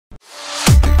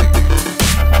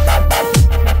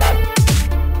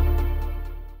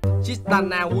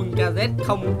Tristana quân KZ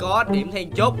không có điểm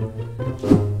then chốt.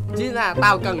 Chỉ là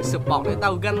tao cần support để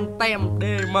tao ganh tem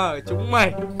DM chúng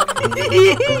mày.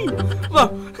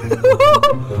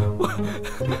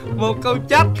 Một câu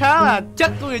chat khá là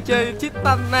chất của người chơi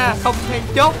Tristana không then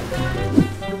chốt.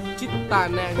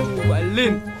 Tristana ngu vậy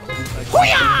liền.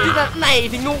 Này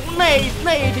thì ngu, này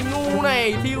thì ngu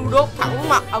này, thiêu đốt thẳng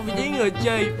mặt ở vị trí người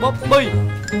chơi Bobby.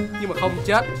 Nhưng mà không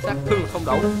chết, sát thương là không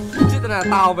đủ. Tristana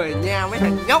tao về nhà mấy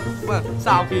thằng nhóc mà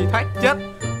sau khi thoát chết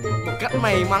một cách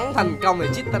may mắn thành công thì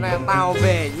Tristana tao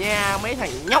về nhà mấy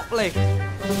thằng nhóc liền.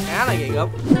 Khá là ghê gớm.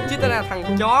 Tristana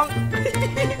thằng chó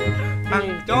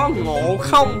thằng chó ngộ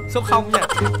không, số 0 nha.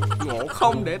 Ngộ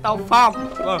không để tao farm.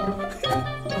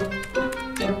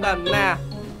 Tristana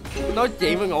nói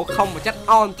chuyện với ngộ không mà trách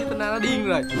on. Tristana nó điên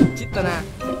rồi. Tristana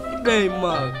DM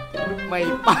mày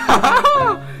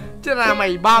Tristana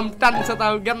mày bam tranh sao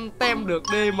tao ganh tem được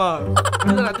DM.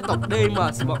 Tristana tiếp tục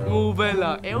DM một ngu VL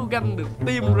éo ganh được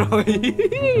team rồi.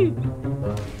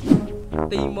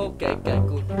 Timo kể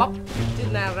cuộc bóc.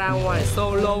 Tristana ra ngoài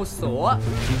solo sủa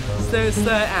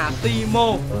CC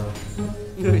Timo.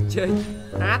 Người chơi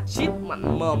hát shit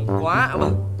mạnh mồm quá.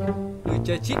 Người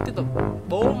chơi cheat tiếp tục.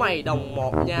 Bố mày đồng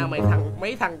 1 nha mày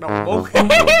mấy thằng đồng 4.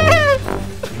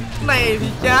 Này thì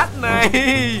chat này.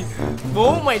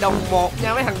 Bố mày đồng 1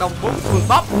 nha mấy thằng đồng 4 vừa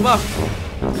bóc.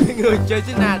 Người chơi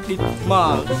Tristana địt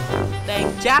mờ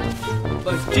đang chat.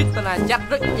 Tristana chat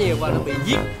rất nhiều và nó bị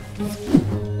giết.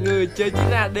 Người chơi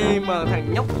Tristana DM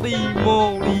thằng nhóc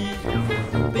Timo đi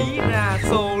tí ra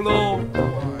solo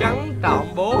cắn trộm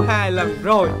bố 2 lần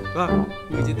rồi.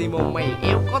 Người chơi Timo mày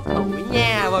éo có tuổi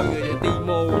nha. Người chơi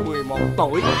Timo 11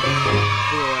 tuổi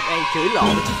vừa đang chửi lộn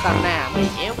với Tristana mày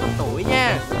éo có tuổi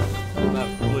nha.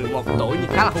 11 tuổi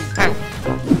nhưng khá là hung hăng.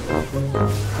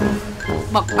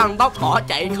 Bật tăng tốc bỏ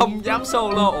chạy không dám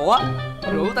solo. Ủa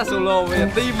rủ ta solo bây giờ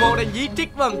Timo đang dí trích.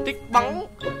 Trích bắn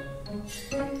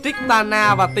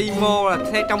Tristana và Timo là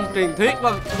theo trong truyền thuyết.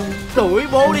 Đuổi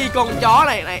bố đi con chó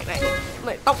này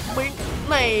tóc biến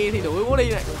này thì đuổi bố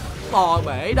đi này. Bò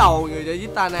bể đầu người chơi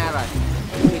Tristana rồi.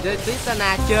 Người chơi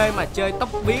Tristana chơi mà chơi tóc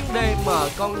biến DM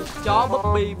con chó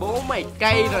Bobby bố mày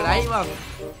cay rồi đấy.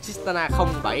 Tristana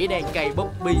 07 đang cay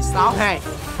Bobby 62.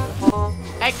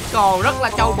 Echo rất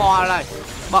là trâu bò rồi.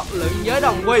 Bật lượng giới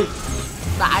đồng quy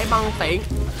đại băng tiện.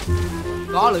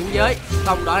 Có lượng giới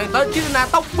đồng đội này tới Tristana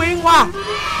tóc biến qua.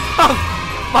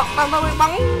 Bật tăng tốc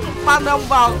bắn ban đông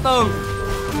vào tường.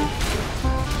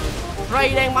 Ray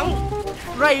đang bắn.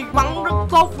 Ray bắn rất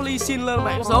tốt. Ly xin lên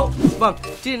mạng số.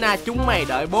 Tristana chúng mày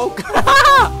đợi bố.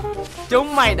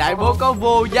 Chúng mày đợi bố có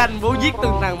vô danh. Bố giết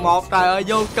từng thằng một. Trời ơi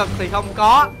vô cực thì không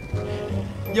có.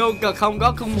 Vô cực không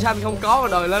có, khung xanh không có. Mà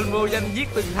đòi lên vô danh giết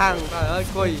từng thằng. Trời ơi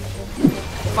quỳ.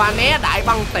 Pha né đại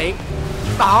băng tiện.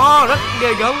 Đó rất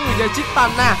ghê gớm người chơi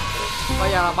Tristana.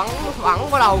 Bây giờ là bắn thẳng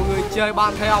vào đầu người chơi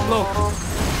Pantheon luôn.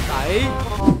 Đấy.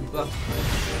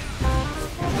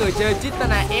 Người chơi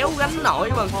Tristana éo gánh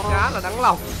nổi. Khá là đáng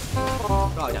lòng.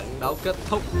 Rồi trận đấu kết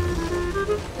thúc.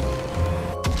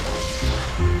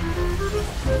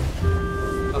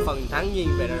 Và phần thắng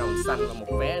nhiên về đồng xanh là một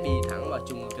vé đi thẳng vào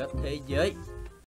chung kết thế giới.